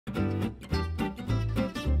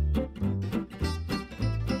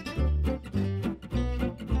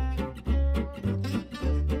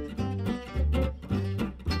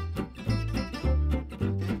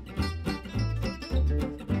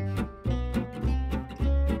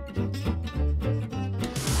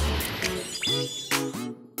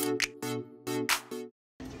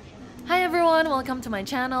everyone, welcome to my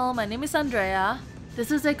channel. My name is Andrea.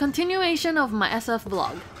 This is a continuation of my SF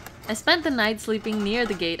vlog. I spent the night sleeping near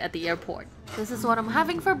the gate at the airport. This is what I'm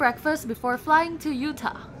having for breakfast before flying to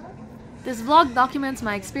Utah. This vlog documents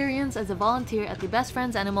my experience as a volunteer at the Best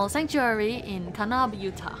Friends Animal Sanctuary in Kanab,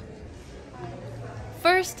 Utah.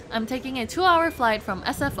 First, I'm taking a 2-hour flight from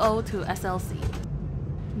SFO to SLC.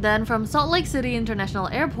 Then from Salt Lake City International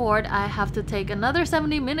Airport, I have to take another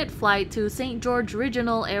 70-minute flight to St. George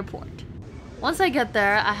Regional Airport. Once I get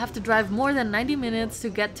there, I have to drive more than 90 minutes to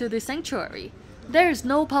get to the sanctuary. There is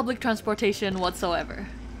no public transportation whatsoever.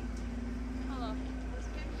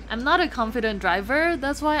 I'm not a confident driver,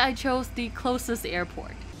 that's why I chose the closest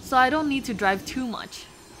airport, so I don't need to drive too much.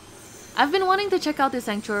 I've been wanting to check out the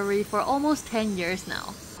sanctuary for almost 10 years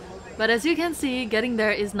now. But as you can see, getting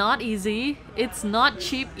there is not easy. It's not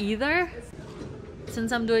cheap either.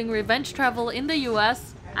 Since I'm doing revenge travel in the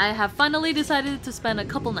US, I have finally decided to spend a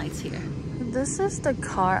couple nights here. This is the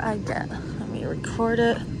car I get. Let me record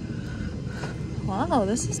it. Wow,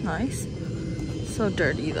 this is nice. So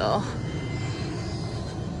dirty though.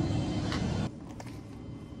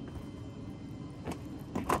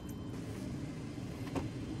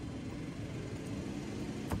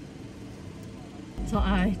 So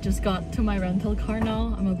I just got to my rental car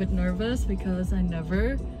now. I'm a bit nervous because I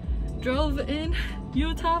never drove in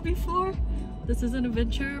Utah before. This is an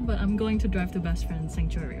adventure, but I'm going to drive to Best Friends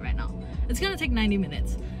Sanctuary right now. It's gonna take 90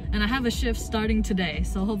 minutes and I have a shift starting today,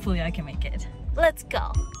 so hopefully I can make it. Let's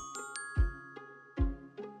go!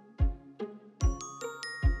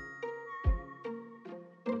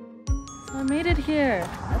 So I made it here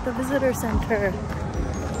at the visitor center.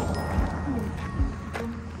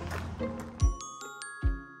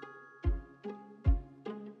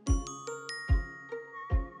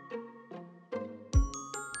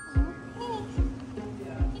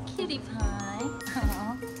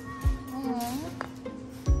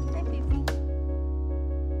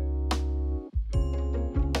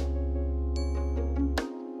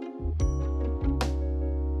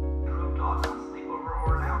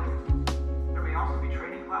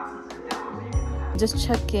 Just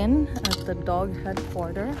check in at the dog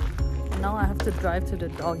headquarters. Now I have to drive to the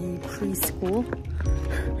doggy preschool.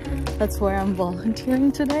 That's where I'm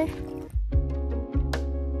volunteering today.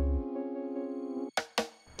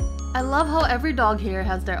 I love how every dog here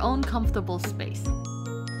has their own comfortable space.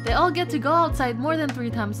 They all get to go outside more than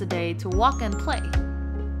 3 times a day to walk and play.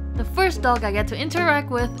 The first dog I get to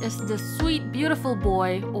interact with is this sweet, beautiful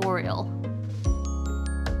boy, Oriole.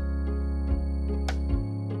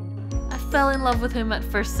 Fell in love with him at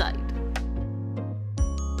first sight.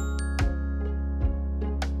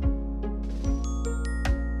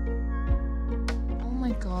 Oh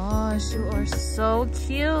my gosh, you are so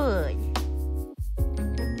cute!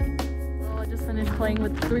 So I just finished playing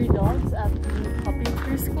with 3 dogs at the puppy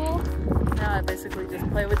preschool. Now I basically just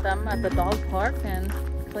play with them at the dog park and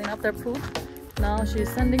clean up their poop. Now she's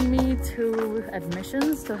sending me to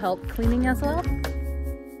admissions to help cleaning as well.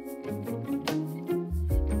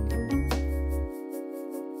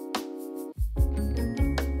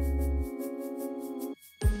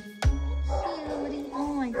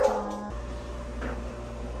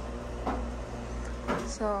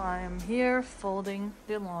 So I am here folding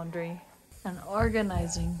the laundry and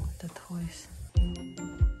organizing the toys.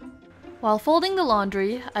 While folding the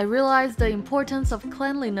laundry, I realized the importance of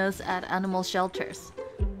cleanliness at animal shelters.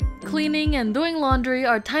 Cleaning and doing laundry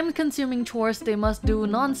are time-consuming chores they must do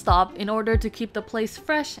non-stop in order to keep the place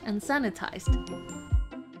fresh and sanitized.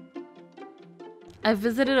 I've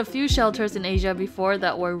visited a few shelters in Asia before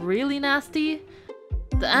that were really nasty.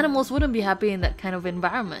 The animals wouldn't be happy in that kind of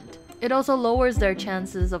environment. It also lowers their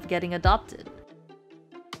chances of getting adopted.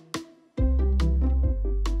 Can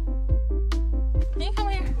you come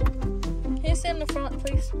here? Can you sit in the front,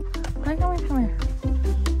 please? Come here.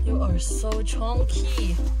 You are so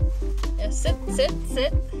chunky. Yeah, sit.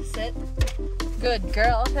 Good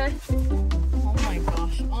girl, okay? Oh my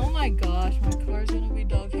gosh, my car's gonna be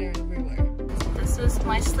dog hair everywhere. This is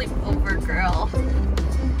my sleepover girl.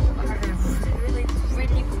 Our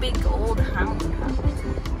really big old hound.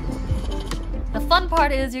 The fun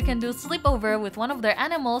part is you can do sleepover with one of their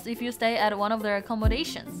animals if you stay at one of their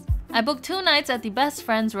accommodations. I booked 2 nights at the Best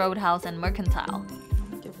Friends Roadhouse and Mercantile.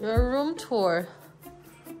 Give you a room tour.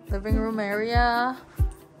 Living room area,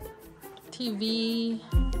 TV,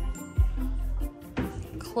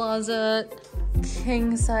 closet,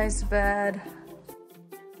 king size bed,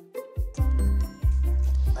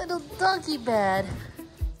 little doggy bed.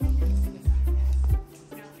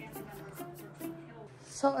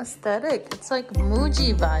 So aesthetic. It's like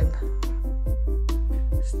Muji vibe.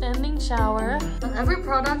 Standing shower. Every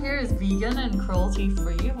product here is vegan and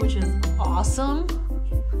cruelty-free, which is awesome.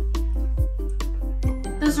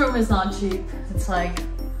 This room is not cheap. It's like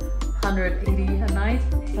 180 a night,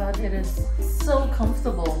 but it is so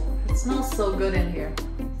comfortable. It smells so good in here.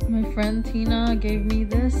 My friend Tina gave me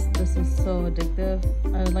this. This is so addictive.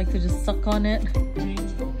 I would like to just suck on it.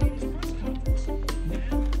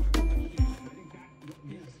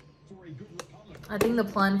 I think the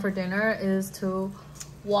plan for dinner is to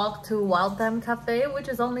walk to Wild Thyme Cafe, which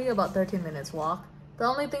is only about 13 minutes walk. The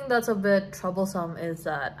only thing that's a bit troublesome is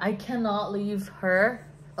that I cannot leave her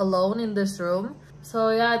alone in this room. So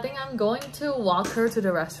yeah, I think I'm going to walk her to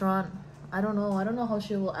the restaurant. I don't know how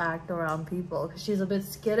she will act around people because she's a bit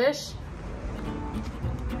skittish.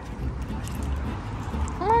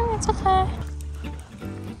 It's okay.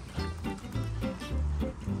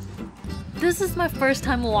 This is my first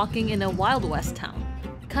time walking in a Wild West town.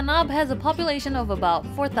 Kanab has a population of about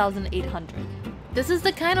 4,800. This is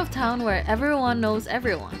the kind of town where everyone knows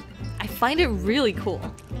everyone. I find it really cool.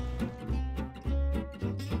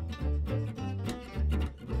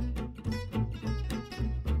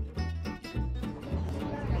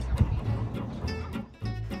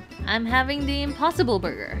 I'm having the Impossible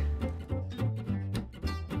Burger.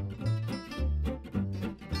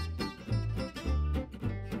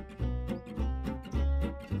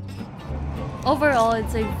 Overall,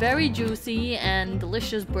 it's a very juicy and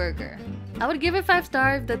delicious burger. I would give it 5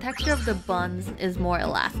 stars if the texture of the buns is more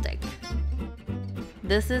elastic.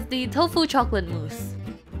 This is the tofu chocolate mousse.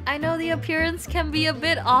 I know the appearance can be a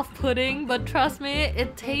bit off-putting, but trust me,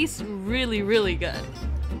 it tastes really, really good.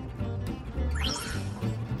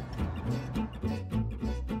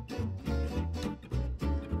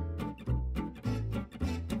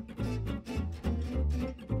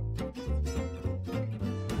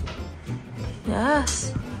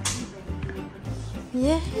 Yes.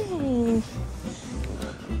 Yay.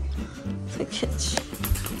 The kitchen.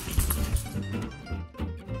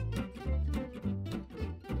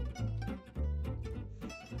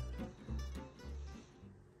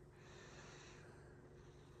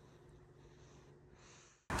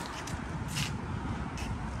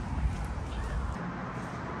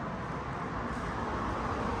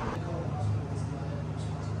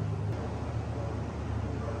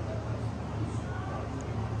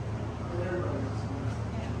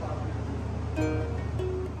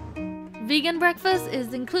 Vegan breakfast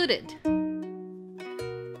is included.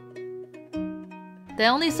 They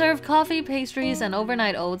only serve coffee, pastries, and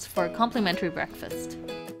overnight oats for complimentary breakfast.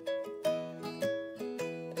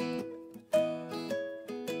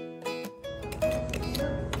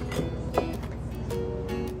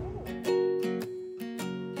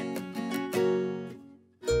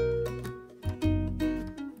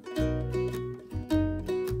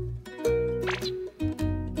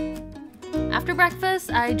 After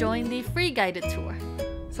breakfast, I joined the free guided tour.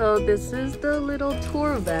 So this is the little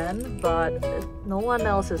tour van, but no one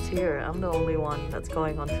else is here. I'm the only one that's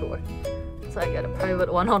going on tour. So I get a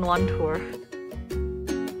private one-on-one tour.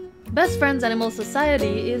 Best Friends Animal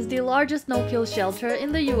Society is the largest no-kill shelter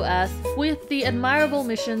in the US with the admirable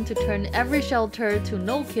mission to turn every shelter to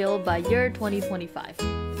no-kill by year 2025.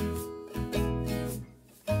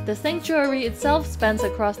 The sanctuary itself spans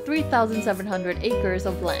across 3,700 acres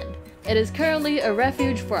of land. It is currently a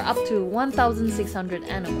refuge for up to 1,600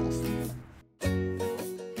 animals.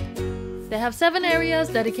 They have 7 areas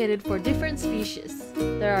dedicated for different species.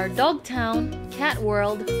 There are Dogtown, Cat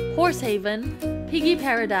World, Horse Haven, Piggy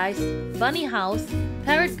Paradise, Bunny House,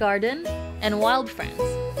 Parrot Garden, and Wild Friends.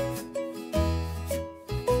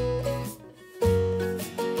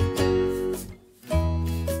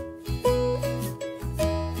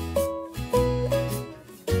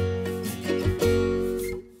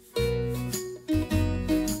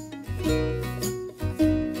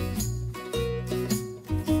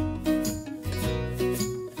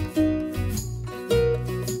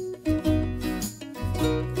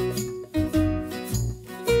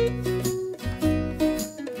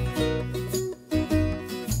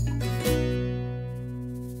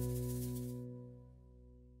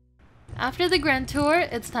 After the grand tour,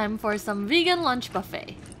 it's time for some vegan lunch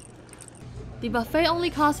buffet. The buffet only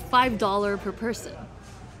costs $5 per person.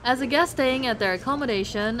 As a guest staying at their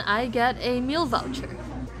accommodation, I get a meal voucher.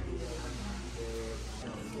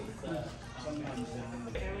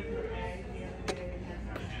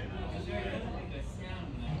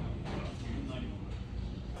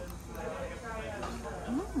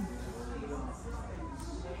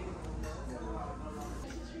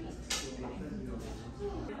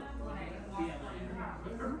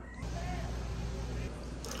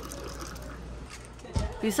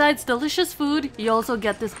 Besides delicious food, you also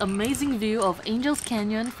get this amazing view of Angel's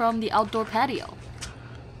Canyon from the outdoor patio.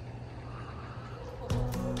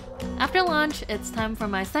 After lunch, it's time for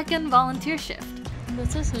my second volunteer shift.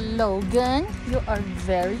 This is Logan. You are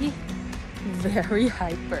very, very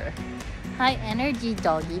hyper. High energy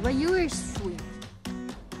doggy, but you are sweet.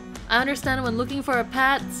 I understand when looking for a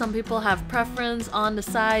pet, some people have preference on the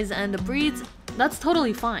size and the breeds. That's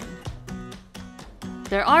totally fine.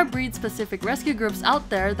 There are breed-specific rescue groups out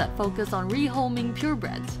there that focus on rehoming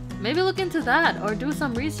purebreds. Maybe look into that or do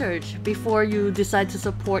some research before you decide to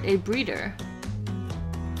support a breeder.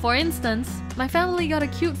 For instance, my family got a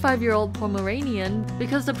cute 5-year-old Pomeranian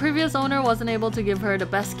because the previous owner wasn't able to give her the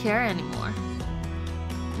best care anymore.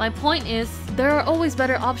 My point is, there are always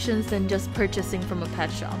better options than just purchasing from a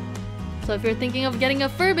pet shop. So if you're thinking of getting a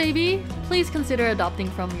fur baby, please consider adopting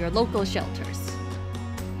from your local shelters.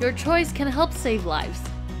 Your choice can help save lives.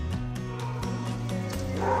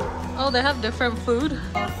 Oh, they have different food?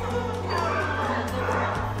 I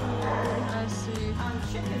see.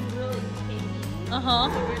 Chicken's really tasty. Uh-huh.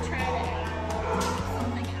 So we're trying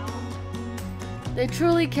something out. They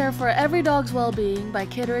truly care for every dog's well-being by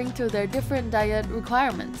catering to their different diet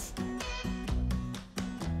requirements.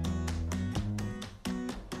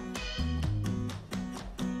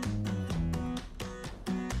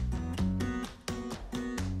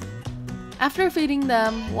 After feeding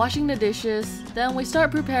them, washing the dishes, then we start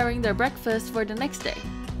preparing their breakfast for the next day.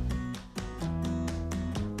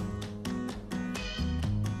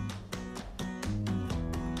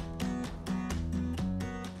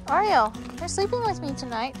 Ariel, you're sleeping with me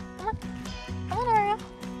tonight. Come on. Come on, Ariel.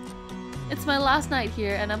 It's my last night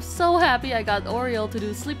here and I'm so happy I got Oriole to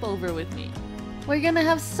do sleepover with me. We're gonna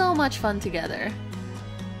have so much fun together.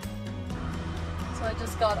 So I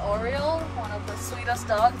just got Oriole, one of the sweetest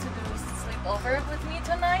dogs, to do sleepover with me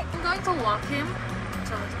tonight. I'm going to walk him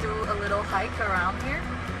to do a little hike around here.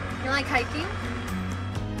 You like hiking?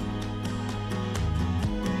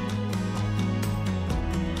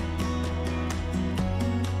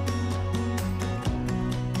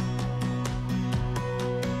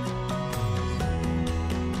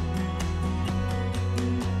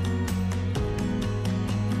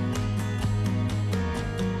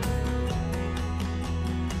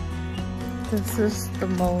 This is the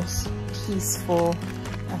most peaceful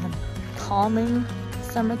and calming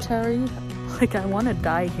cemetery. Like, I want to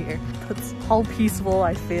die here. That's how peaceful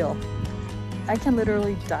I feel. I can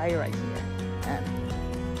literally die right here and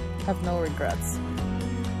have no regrets.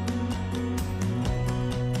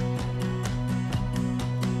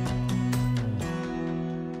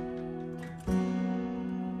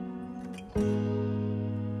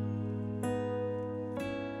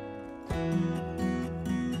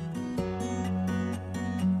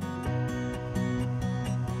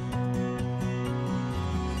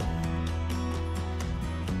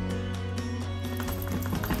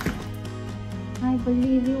 I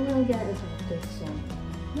believe you will get adopted soon.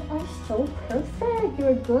 You are so perfect.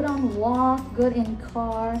 You're good on walk, good in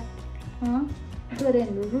car, huh? Good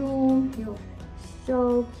in room. You're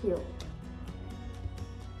so cute.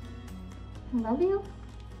 Love you.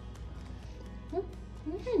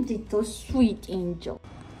 Redito, sweet angel.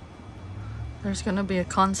 There's gonna be a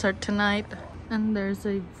concert tonight, and there's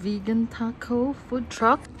a vegan taco food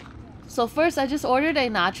truck. So first I just ordered a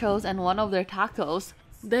nachos and one of their tacos.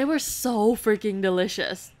 They were so freaking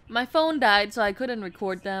delicious. My phone died so I couldn't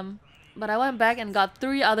record them, but I went back and got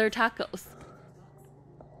 3 other tacos.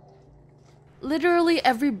 Literally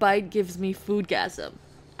every bite gives me foodgasm.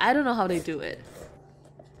 I don't know how they do it.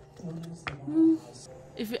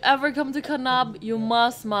 If you ever come to Kanab, you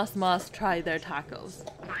must try their tacos.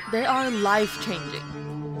 They are life-changing.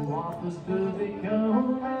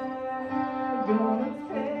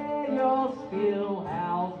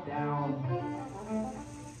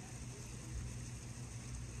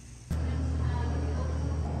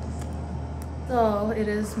 So it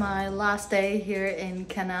is my last day here in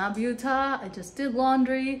Kanab, Utah. I just did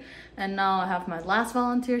laundry and now I have my last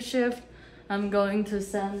volunteer shift. I'm going to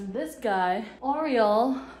send this guy,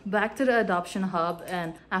 Oriole, back to the adoption hub,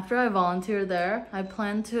 and after I volunteer there, I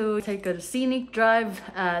plan to take a scenic drive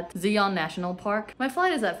at Zion National Park. My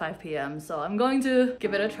flight is at 5 p.m. so I'm going to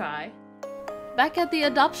give it a try. Back at the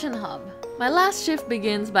adoption hub, my last shift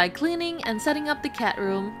begins by cleaning and setting up the cat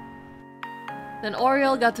room. Then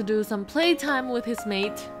Oriole got to do some playtime with his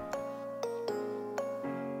mate.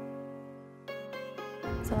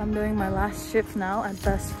 So I'm doing my last shift now at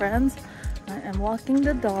Best Friends. I am walking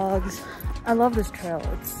the dogs. I love this trail,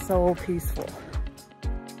 it's so peaceful.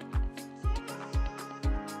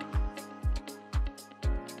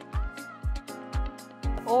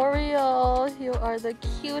 Oreo, you are the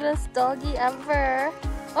cutest doggy ever.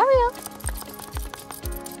 Oreo!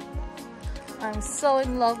 I'm so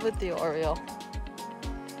in love with you, Oreo.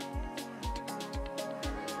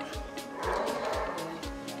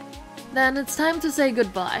 Then it's time to say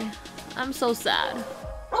goodbye. I'm so sad.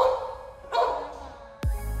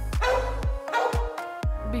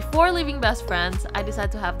 Before leaving best friends, I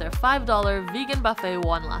decided to have their $5 vegan buffet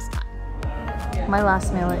one last time. My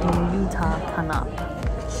last meal in Utah, Kanab.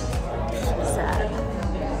 Sad.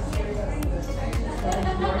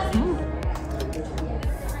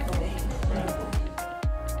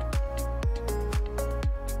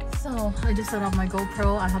 So I just set up my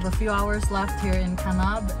GoPro. I have a few hours left here in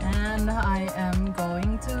Kanab and I am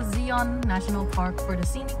going to Zion National Park for the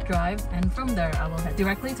Scenic Drive, and from there I will head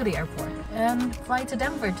directly to the airport and fly to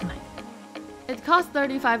Denver tonight. It costs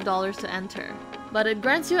 $35 to enter, but it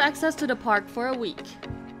grants you access to the park for a week.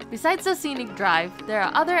 Besides the Scenic Drive, there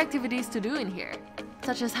are other activities to do in here,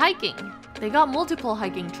 such as hiking. They got multiple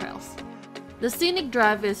hiking trails. The Scenic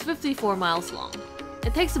Drive is 54 miles long.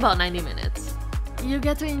 It takes about 90 minutes. You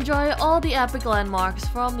get to enjoy all the epic landmarks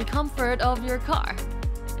from the comfort of your car.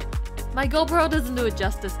 My GoPro doesn't do it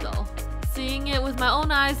justice though. Seeing it with my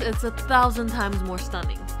own eyes, it's 1,000 times more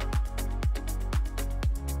stunning.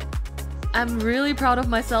 I'm really proud of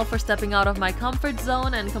myself for stepping out of my comfort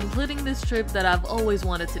zone and completing this trip that I've always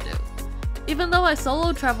wanted to do. Even though I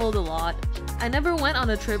solo traveled a lot, I never went on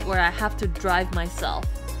a trip where I have to drive myself.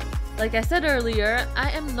 Like I said earlier,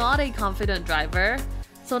 I am not a confident driver,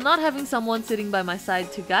 so not having someone sitting by my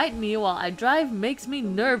side to guide me while I drive makes me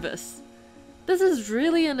nervous. This is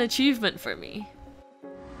really an achievement for me.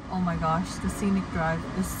 Oh my gosh, the Scenic Drive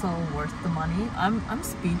is so worth the money. I'm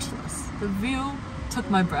speechless. The view took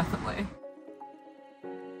my breath away.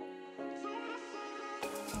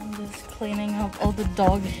 I'm just cleaning up all the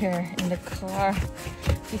dog hair in the car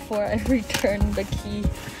before I return the key.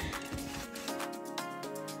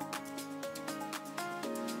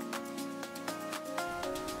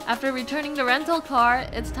 After returning the rental car,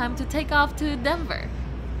 it's time to take off to Denver.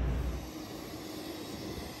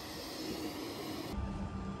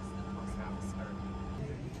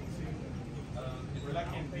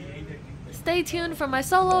 Stay tuned for my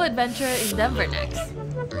solo adventure in Denver next.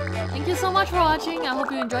 Thank you so much for watching. I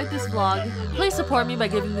hope you enjoyed this vlog. Please support me by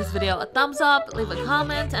giving this video a thumbs up, leave a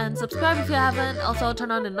comment, and subscribe if you haven't. Also turn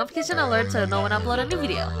on the notification alert so you know when I upload a new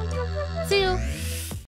video.